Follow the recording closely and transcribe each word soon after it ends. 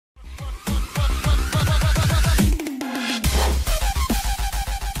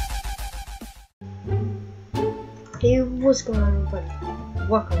What's going on, everybody?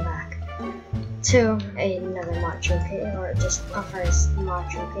 Welcome back to another mod showcase, or just a first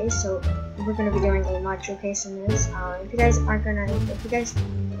mod showcase. So we're gonna be doing a mod showcase in this. If you guys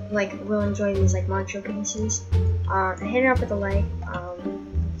like will enjoy these like mod showcases, hit it up with a like.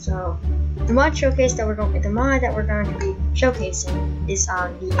 So the mod showcase that the mod that we're going to be showcasing is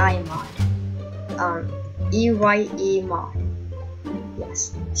the EyeMod, EYE-mod.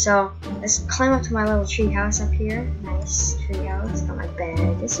 Yes. So let's climb up to my little tree house up here. Nice tree house. Got my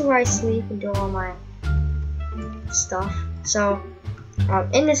bed. This is where I sleep and do all my stuff. So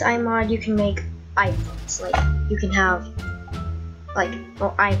in this EyeMod, you can make iPhones. Like you can have like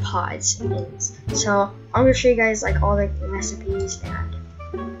iPods in this. So I'm gonna show you guys like all the recipes, and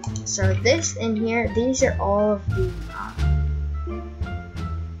so this in here, these are all of the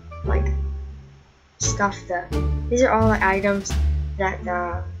like stuff these are all the items that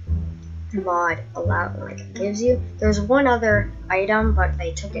the mod gives you. There's one other item, but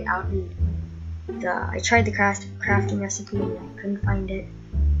they took it out. I tried the crafting recipe and I couldn't find it.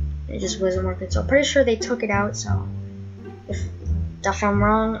 It just wasn't working. So I'm pretty sure they took it out. So if I'm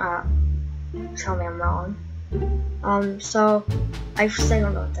wrong, tell me I'm wrong. So I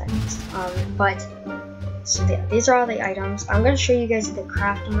don't know what that is. So yeah, these are all the items. I'm gonna show you guys the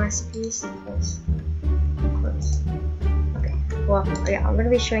crafting recipes. Well, yeah, I'm going to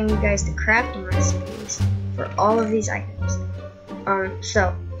be showing you guys the crafting recipes for all of these items.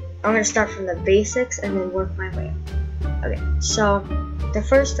 So, I'm going to start from the basics and then work my way up. Okay, so, the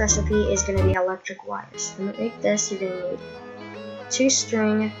first recipe is going to be electric wires. To make this, you're going to need 2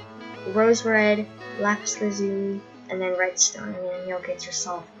 string, rose red, lapis lazuli, and then redstone, and then you'll get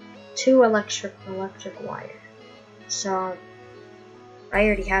yourself 2 electric wire. So, I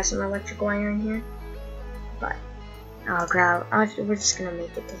already have some electric wire in here, but we're just gonna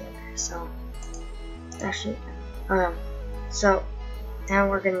make it together. So actually, so now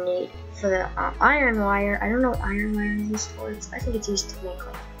we're gonna need for the iron wire. I don't know what iron wire is used for. I think it's used to make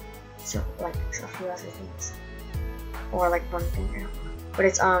like a few other things, or like one thing. I don't know. But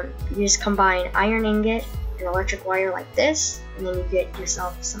it's you just combine iron ingot and electric wire like this, and then you get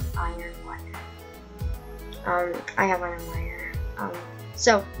yourself some iron wire. I have iron wire.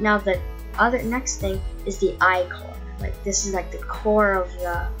 So now the next thing is the eye core. Like this is like the core of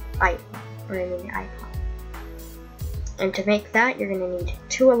the iPod. And to make that, you're gonna need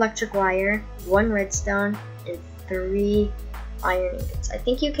 2 electric wire, 1 redstone, and 3 iron ingots. I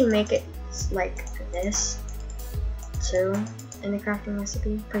think you can make it like this too in the crafting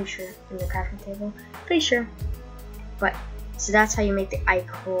recipe. Pretty sure in the crafting table. Pretty sure. But so that's how you make the eye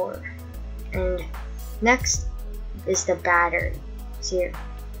core. And next is the battery. So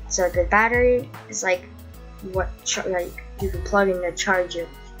the battery is like what you can plug in the charger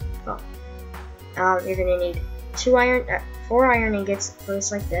phone. You're gonna need 4 iron ingots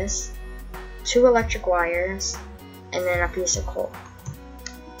placed like this, 2 electric wires, and then a piece of coal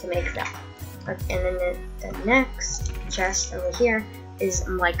to make that. And then the next chest over here is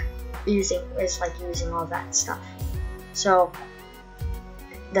using all that stuff. So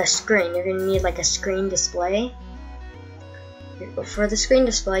the screen, you're gonna need like a screen display. For the screen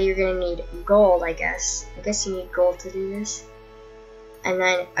display, you're gonna need gold, I guess. I guess you need gold to do this. And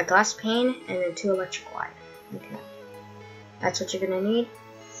then a glass pane, and then 2 electric wire. Okay. That's what you're gonna need.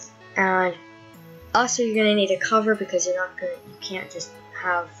 And also you're gonna need a cover because you can't just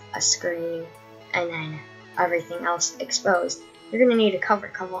have a screen and then everything else exposed. You're gonna need a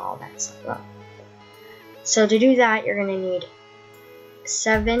cover all that stuff up. So to do that, you're gonna need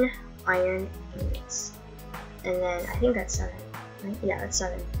 7 iron ingots. And then I think that's 7. Right? Yeah, that's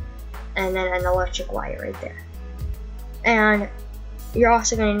 7. And then an electric wire right there. And you're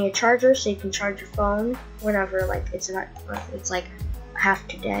also gonna need a charger so you can charge your phone whenever it's like half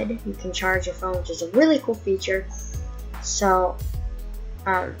to dead. You can charge your phone, which is a really cool feature. So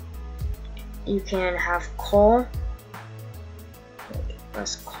you can have coal.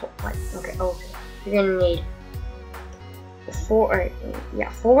 Okay. You're gonna need 4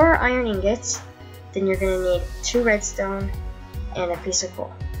 iron ingots. Then you're gonna need 2 redstone and a piece of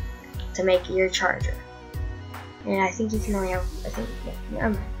coal to make your charger. And I think you can only have,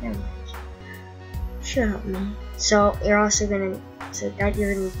 never mind. Sure, help me. So you're also gonna,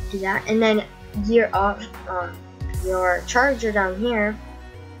 you're gonna do that, and then your charger down here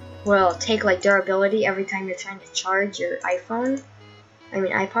will take like durability every time you're trying to charge your iPod.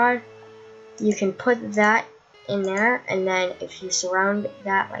 You can put that in there, and then if you surround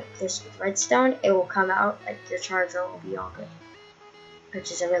that like this with redstone, it will come out like your charger will be all good,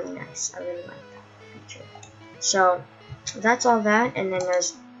 which is really nice. I really like that feature. So that's all that, and then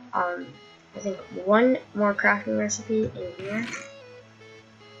there's I think one more crafting recipe in here.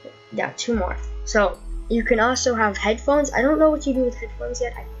 Yeah, 2 more. So you can also have headphones. I don't know what you do with headphones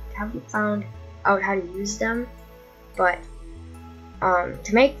yet. I haven't found out how to use them, but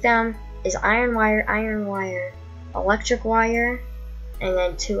to make them is iron wire, electric wire, and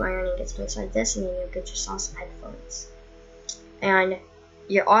then 2 iron ingots inside this, and then you'll get yourself some headphones. And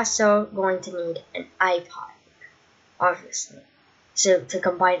you're also going to need an iPod, obviously. So to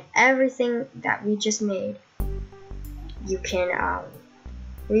combine everything that we just made, you can, well,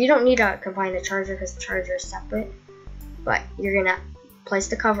 you don't need to combine the charger because the charger is separate, but you're gonna place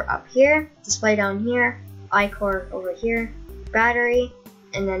the cover up here, display down here, iCore over here, battery,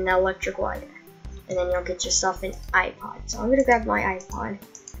 and then the electric wire. And then you'll get yourself an iPod. So I'm gonna grab my iPod,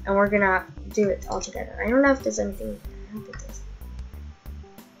 and we're gonna do it all together. I don't know if there's anything. I don't think there's.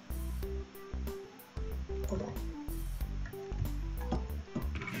 Hold on.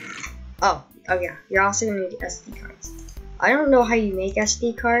 Oh yeah. You're also gonna need SD cards. I don't know how you make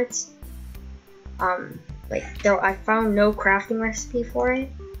SD cards. I found no crafting recipe for it.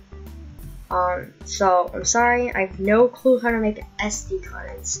 So I'm sorry. I have no clue how to make SD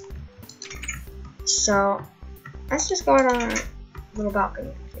cards. So let's just go out on a little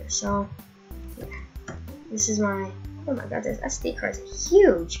balcony here. So yeah, this is my. Oh my God, those SD cards are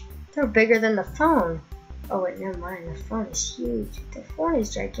huge. They're bigger than the phone. Oh wait, never mind. The phone is huge. The phone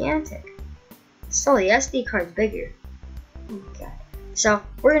is gigantic. So the SD card's bigger. Oh my God. So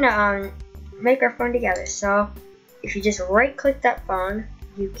we're gonna make our phone together. So if you just right-click that phone,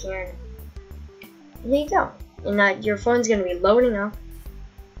 you can. There you go. And your phone's gonna be loading up,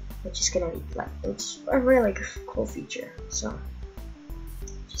 which is gonna be like, it's a really cool feature. So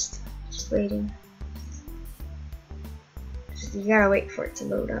just waiting. You gotta wait for it to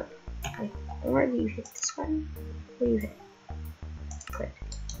load up. Okay. Or do you hit this button? What do you hit? Click.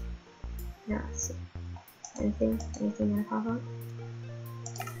 Now let's see. Anything gonna pop up?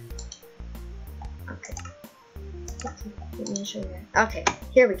 Okay. Let me show you that. Okay,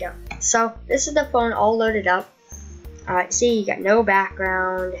 here we go. So this is the phone all loaded up. See, you got no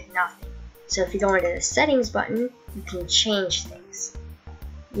background, nothing. So if you go into the settings button, you can change things.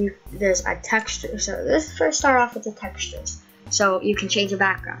 There's a texture. So let's first start off with the textures. So you can change the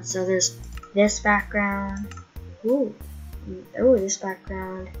background. So there's this background. Ooh, this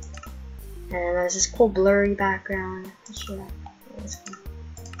background. And there's this cool blurry background. Let's go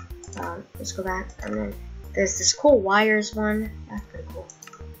back. And then there's this cool wires one. That's pretty cool.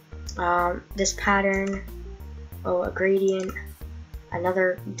 This pattern. Oh, a gradient.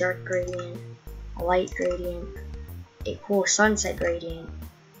 Another dark gradient. A light gradient. A cool sunset gradient.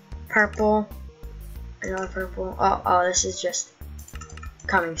 Purple. Another purple. Oh, this is just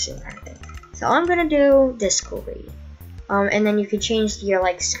coming soon, I think. So I'm gonna do this cool gradient. And then you can change your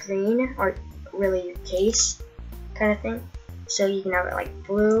like screen or really your case kind of thing. So you can have it like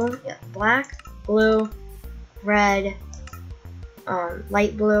blue, yeah, black, blue, red,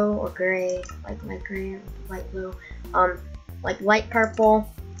 light blue or gray, like light gray or light blue, like light purple,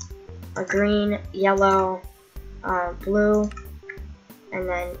 or green, yellow, blue, and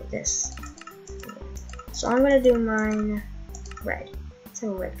then this. So I'm gonna do mine red. It's a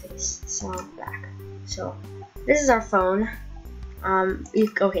red case. So black. So this is our phone.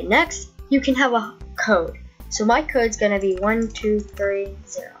 Okay, next you can have a code. So my code's gonna be 1230.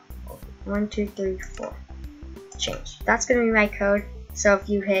 1234. Change. That's gonna be my code. So if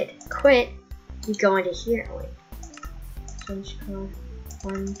you hit quit, you go into here. Oh, wait. Change code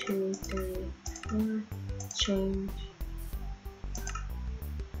 1234. Change.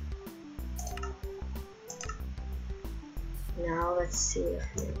 Now let's see if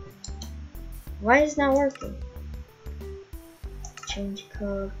you. Why is it not working? Change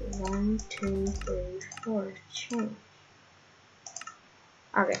code 1234. Change.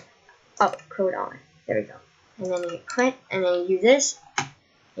 Okay. Oh, code on. There we go. And then you quit, and then you do this,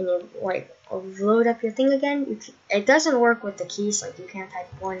 and you like load up your thing again. It doesn't work with the keys. Like you can't type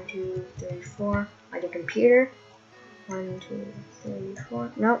 1234 on your computer.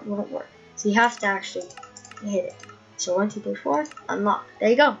 1234. No, it won't work. So you have to actually hit it. So 1234, unlock. There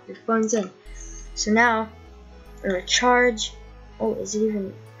you go. Your phone's in. So now we're gonna charge. Oh, is it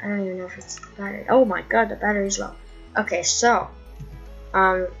even? I don't even know if it's the battery. Oh my God, the battery's low. Okay, so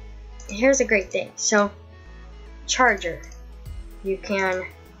here's a great thing. So charger, you can.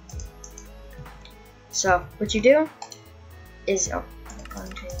 So what you do is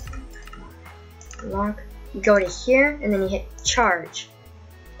lock. You go to here and then you hit charge,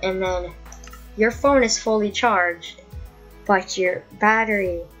 and then your phone is fully charged, but your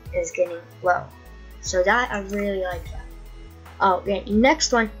battery is getting low. So that I really like that. Oh, okay,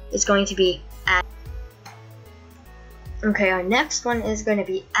 next one is going to be add. Okay, our next one is going to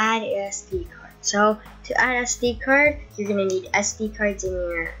be add SD card. So to add SD card, you're going to need SD cards in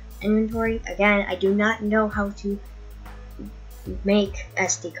your inventory. Again, I do not know how to make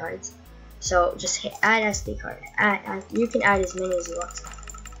SD cards, so just hit add SD card. You can add as many as you want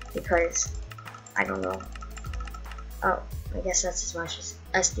because I don't know. Oh, I guess that's as much as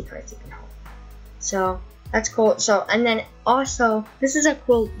SD cards you can hold. So that's cool. So and then also this is a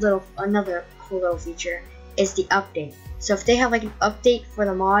another cool little feature is the update. So if they have like an update for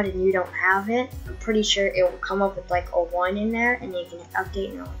the mod and you don't have it, I'm pretty sure it will come up with like a 1 in there, and you can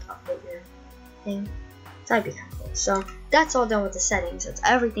update and it'll update your thing. So that'd be kind of cool. So that's all done with the settings. That's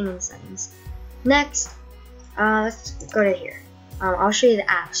everything in settings. Next, let's go to here. I'll show you the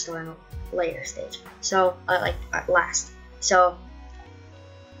App Store in a later stage. So last. So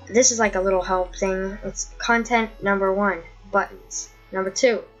this is like a little help thing. It's content number 1, buttons. Number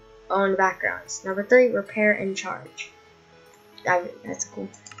 2, own backgrounds. Number 3, repair and charge. That's cool.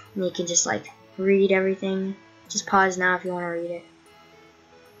 And you can just like read everything. Just pause now if you want to read it.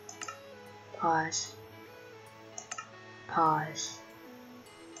 Pause. Pause.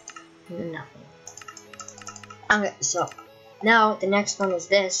 Nothing. Okay, so now the next one is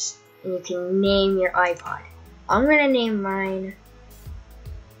this, and you can name your iPod. I'm gonna name mine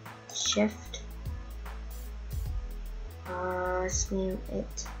Shift. Let's name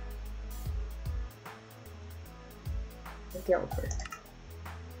it Gilbert.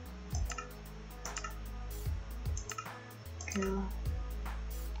 Gilbert.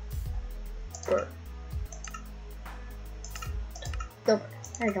 Gilbert.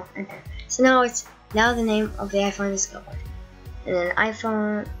 There you go. Enter. So now the name of the iPhone is Gilbert, and then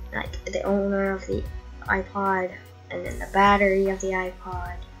iPhone, like the owner of the iPod, and then the battery of the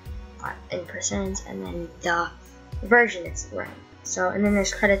iPod in percent, and then the version it's running. So and then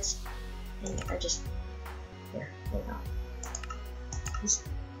there's credits, and I just here. There you go.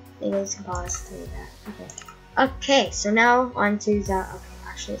 Maybe it's pause to do that. Okay. Okay. So now onto the. Okay.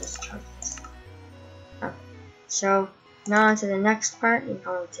 Actually, let's charge this. Okay. So now onto the next part. You're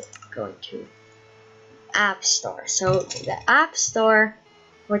going to go into App Store. So the App Store,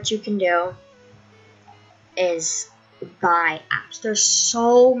 what you can do is buy apps. There's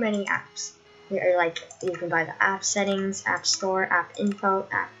so many apps. Like you can buy the app settings, App Store, App Info,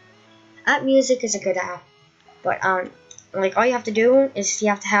 App Music is a good app, but like all you have to do is you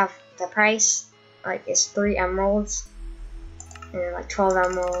have to have the price, like it's 3 emeralds, and then like 12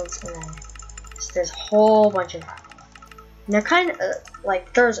 emeralds, and then there's a whole bunch of apps. And they're kind of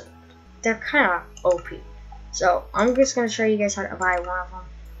like they're kind of OP. So I'm just gonna show you guys how to buy one of them.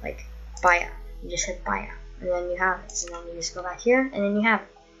 Like buy app. You just hit buy app, and then you have it. So then you just go back here, and then you have it.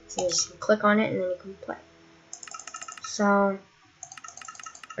 So you just click on it, and then you can play. So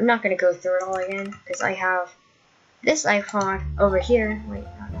I'm not gonna go through it all again because I have this iPod over here. Wait,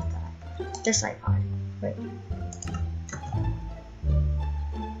 no, not that iPod. This iPod. Wait.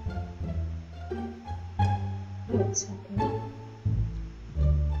 Wait a second.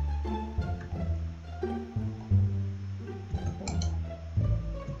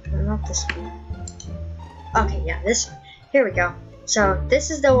 Not this one. Okay, yeah, this one. Here we go. So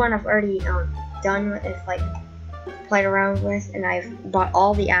this is the one I've already done with, like played around with, and I've bought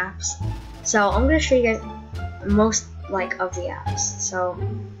all the apps. So I'm gonna show you guys most like of the apps. So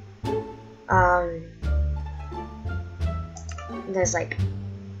there's like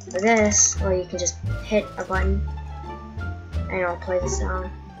this, where you can just hit a button and it'll play the sound.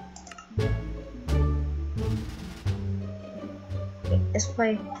 Okay, let's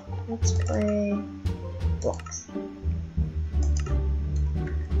play blocks.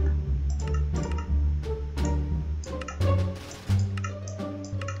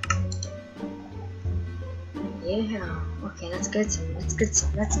 Yeah, okay, that's good.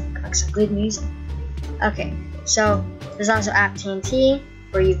 That's some good music. Okay, so there's also app TNT,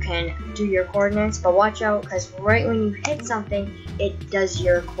 where you can do your coordinates, but watch out because right when you hit something, it does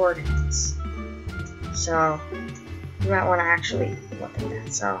your coordinates. So you might want to actually look at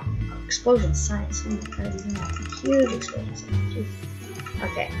that. So explosion science. Oh my god, huge explosion science.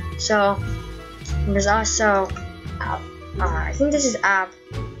 Okay, so there's also I think this is app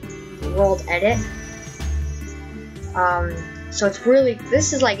World Edit. So it's really,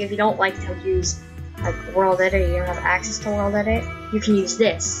 this is like if you don't like to use like World Edit, you don't have access to World Edit, you can use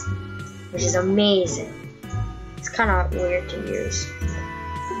this, which is amazing. It's kind of weird to use,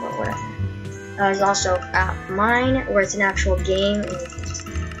 but whatever. There's also App Mine, where it's an actual game, and you can just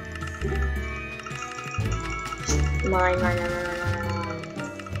mine.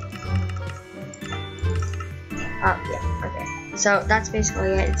 Oh yeah, okay. So that's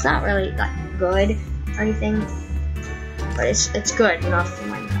basically it. It's not really like good or anything, but it's good enough for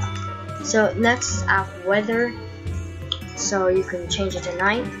Minecraft. So next is app weather. So you can change it to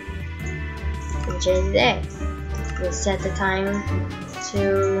night. You can change the day. You can set the time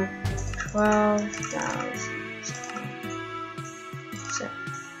to 12,000. So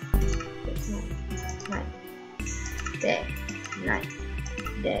night, day, night,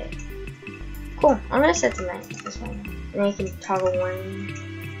 day. Cool. I'm gonna set the night this one. And then you can toggle one.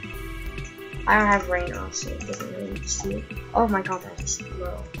 I don't have rain off, so it doesn't really see it. Oh my god, that is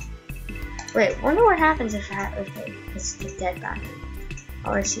low. Wait, wonder what happens if it's the dead battery.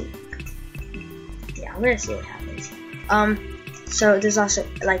 Oh, I see. Yeah, I'm gonna see what happens. So there's also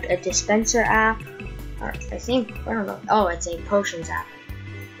like a dispenser app, or I don't know. Oh, it's a potions app.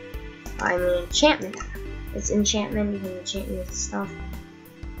 I mean, enchantment app. It's enchantment. You can enchant with stuff.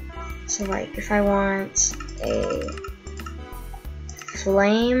 So like, if I want a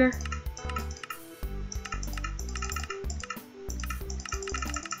flame,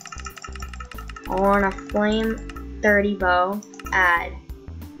 I want a flame 30 bow, add.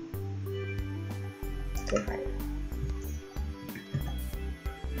 Okay, right.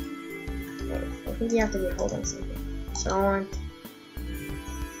 Wait, I think you have to be holding something. So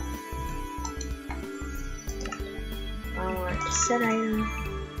I want set item,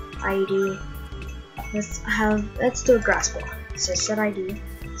 ID. Let's do a grass block. So set ID,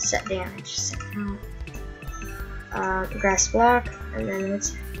 set damage, set count, grass block, and then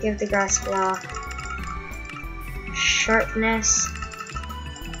let's give the grass block sharpness,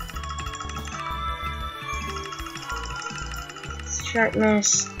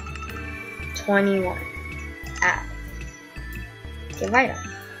 sharpness 21. Add. Give item.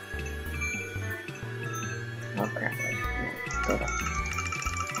 Oh crap! Go back.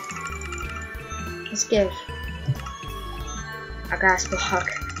 Let's give a grass block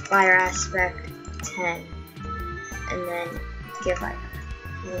fire aspect 10, and then give item.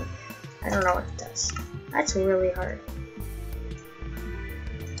 I don't know what it does. That's really hard.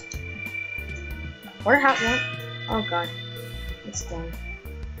 What happened? Oh god, it's done.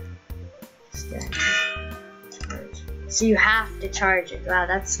 It's done. Charge. So you have to charge it. Wow,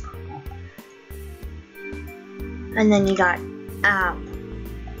 that's cool. And then you got app.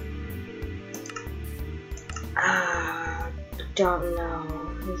 Don't know.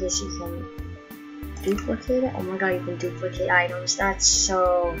 I guess you can duplicate it. Oh my god, you can duplicate items. That's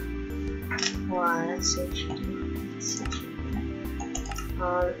so. Wow, that's so cheating.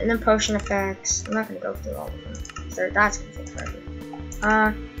 And then potion effects. I'm not gonna go through all of them. So that's gonna take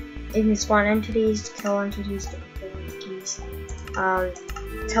forever. You can spawn entities, kill entities, don't kill entities.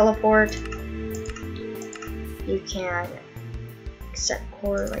 Teleport. You can set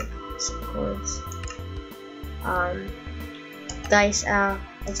chords. Dice out.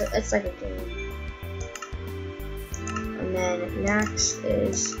 It's like a game. And then next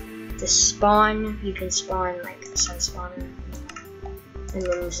is the spawn. You can spawn like a sun spawner. And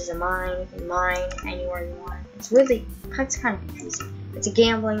then this is a mine. You can mine anywhere you want. It's kind of confusing. It's a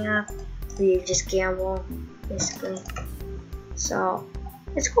gambling app where you just gamble, basically. So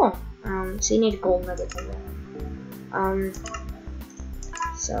it's cool. So you need a gold nugget for that.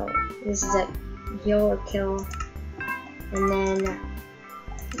 So this is it. Heal or kill. And then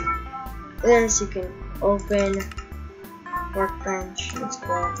there's you can open workbench. That's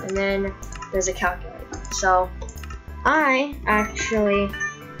cool. And then there's a calculator. So I actually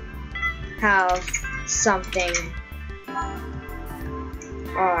have something.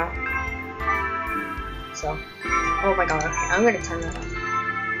 So oh my god. Okay, I'm gonna turn that on.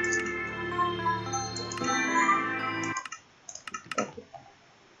 Thank you.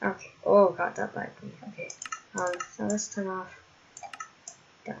 Okay. Oh god, that bugged me. Okay. So let's turn off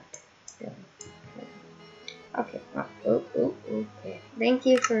that. Okay. Okay. Thank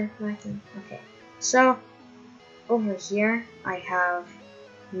you for watching. Okay. So over here, I have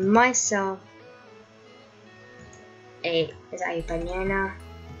myself a banana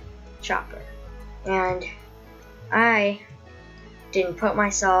chopper, and I didn't put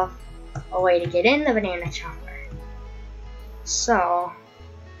myself a way to get in the banana chopper, so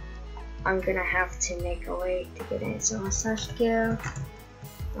I'm gonna have to make a way to get in. So let's just give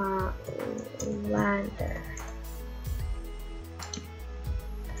ladder.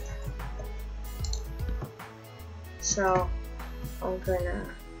 So I'm gonna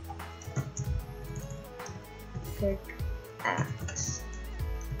pick axe.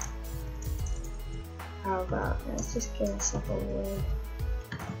 How about let's just give myself a wood.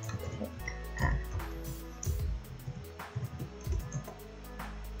 Pick axe.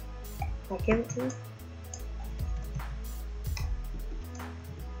 I'll give it to you.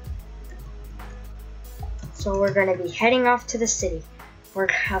 So we're gonna be heading off to the city.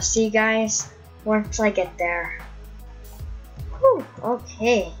 I'll see you guys once I get there. Whew,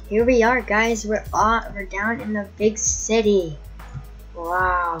 okay, here we are, guys. We're down in the big city.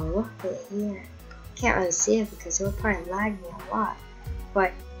 Wow, look at here. Can't really see it because it would probably lag me a lot.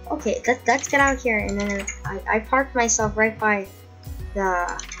 But okay, let's get out here. And then I parked myself right by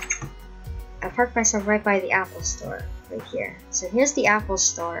the Apple store right here. So here's the Apple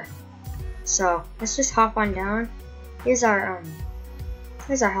store. So let's just hop on down. Here's our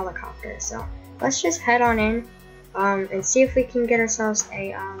helicopter. So let's just head on in and see if we can get ourselves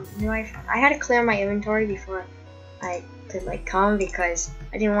a new iPhone. I had to clear my inventory before I could like come, because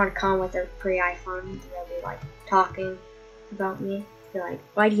I didn't want to come with a pre-iPhone. They'll be like talking about me. They're like,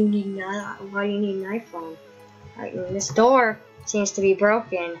 why do you need an iPhone? I mean, this door seems to be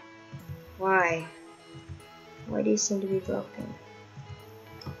broken. Why? Why do you seem to be broken?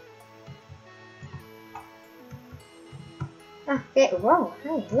 Okay, whoa,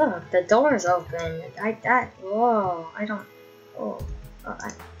 hey, look, the door's open. Whoa, I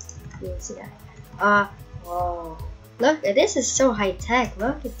didn't see that. Whoa. Look, this is so high tech.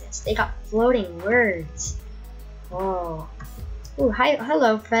 Look at this. They got floating words. Whoa. Ooh,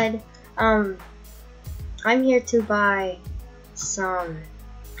 hello, Fred. I'm here to buy some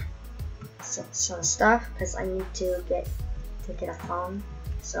stuff because I need to get a phone.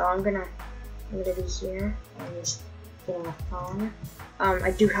 So I'm gonna be here and just getting a phone. I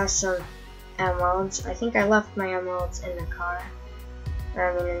do have some emeralds. I think I left my emeralds in the car.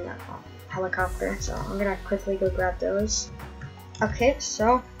 Or I mean in the helicopter. So I'm gonna quickly go grab those. Okay,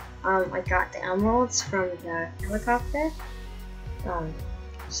 so I got the emeralds from the helicopter.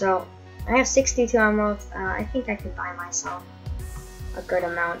 So I have 62 emeralds. I think I could buy myself a good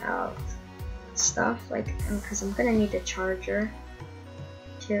amount of stuff, like, because I'm gonna need a charger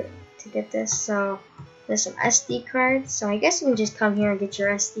to get this. So there's some SD cards. So I guess you can just come here and get your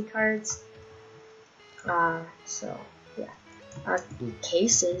SD cards. So yeah,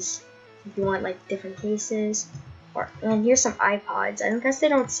 cases if you want like different cases. And here's some iPods. I guess they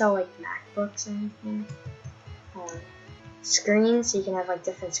don't sell like MacBooks or anything. Screens, so you can have like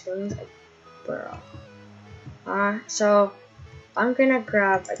different screens. Like, bro. So I'm gonna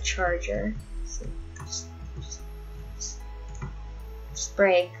grab a charger. So, just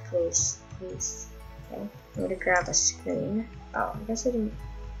break, please. Okay, I'm gonna grab a screen. Oh, I guess I didn't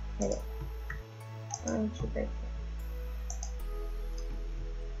hit it. Why don't you break it?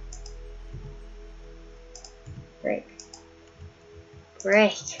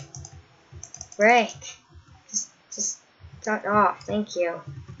 Break. Just got off. Thank you.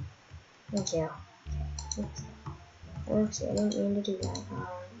 Okay. Oops, I didn't mean to do that.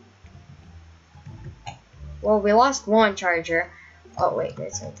 Well, we lost one charger. Oh wait,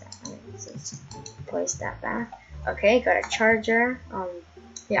 that's right there. Let's place that back. Okay, got a charger.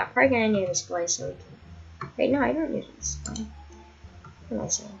 Yeah, probably gonna need a display so we can. Wait, no, I don't need a display. What am I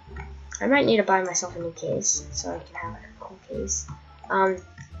saying? I might need to buy myself a new case so I can have like a cool case.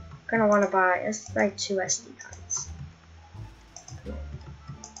 Gonna want to buy. Let's buy 2 SD cards.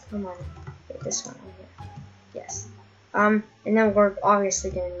 Come on. Wait, this one over here. Yes. And then we're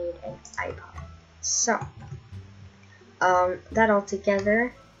obviously gonna need an iPod. So, that all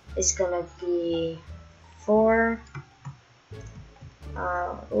together is gonna be 4.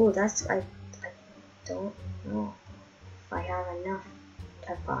 Oh, that's I don't know if I have enough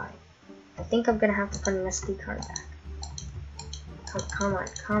to buy. I think I'm gonna have to put an SD card back. Come on,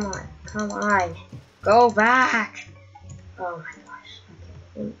 go back! Oh my gosh.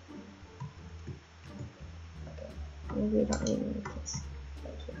 Okay. Maybe we don't need any case.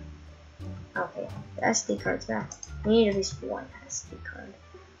 Thank you. Okay, the SD card's back. We need at least 1 SD card.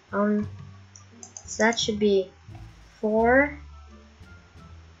 So that should be 4,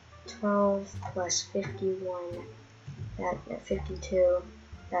 12 plus 51. That 52.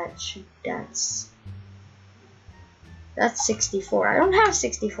 That's 64. I don't have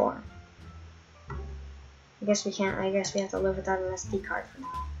 64. I guess we can't. I guess we have to live without an SD card for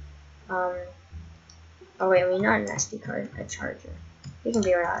now. Oh wait, I mean not an SD card, a charger. We can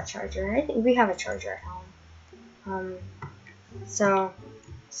be without a charger. I think we have a charger at home. So,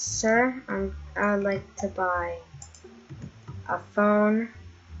 sir, I would like to buy a phone.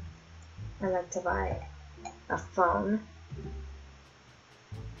 I'd like to buy a phone.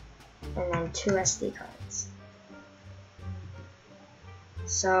 And then 2 SD cards.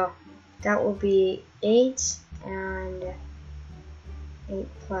 So that will be 8 and 8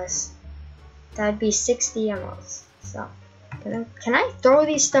 plus. That'd be 60 emeralds. So can I throw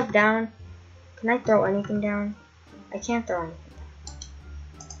these stuff down? Can I throw anything down? I can't throw anything down.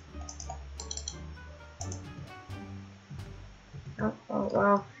 Oh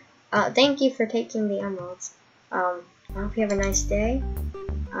well. Thank you for taking the emeralds. I hope you have a nice day.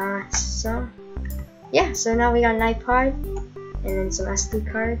 So yeah, so now we got an iPod and then some SD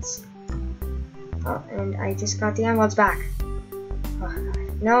cards. Oh, and I just got the emeralds back. Oh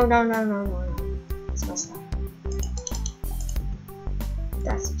god. No. It's messed up.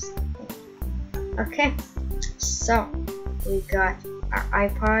 That's okay. So we got our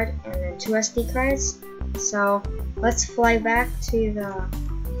iPod and then 2 SD cards. So let's fly back to the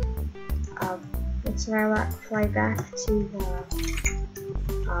fly back to the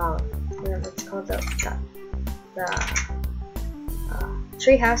what's called the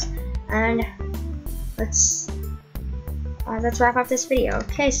treehouse, and let's wrap up this video.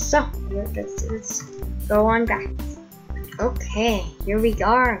 Okay, so let's go on back. Okay, here we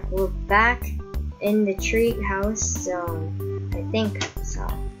are. We're back in the treehouse zone, I think so.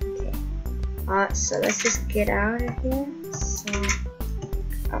 Okay. So let's just get out of here. So,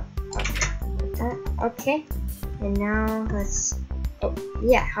 okay. And now let's,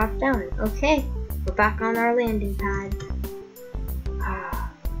 yeah, hop down. Okay, we're back on our landing pad.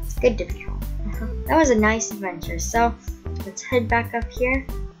 It's good to be home. That was a nice adventure. So let's head back up here.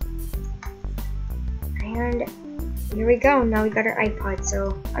 And here we go. Now we got our iPod.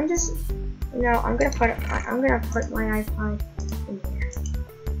 So I'm gonna put my iPod in here.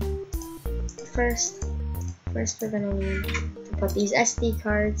 First we're gonna need to put these SD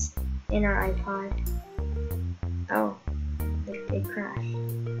cards in our iPod. Oh, it crashed.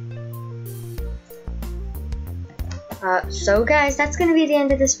 So guys, that's gonna be the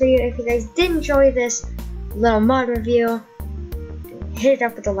end of this video. If you guys did enjoy this little mod review, hit it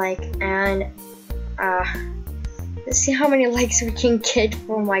up with a like, and let's see how many likes we can get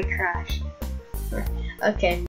for my crash. Okay.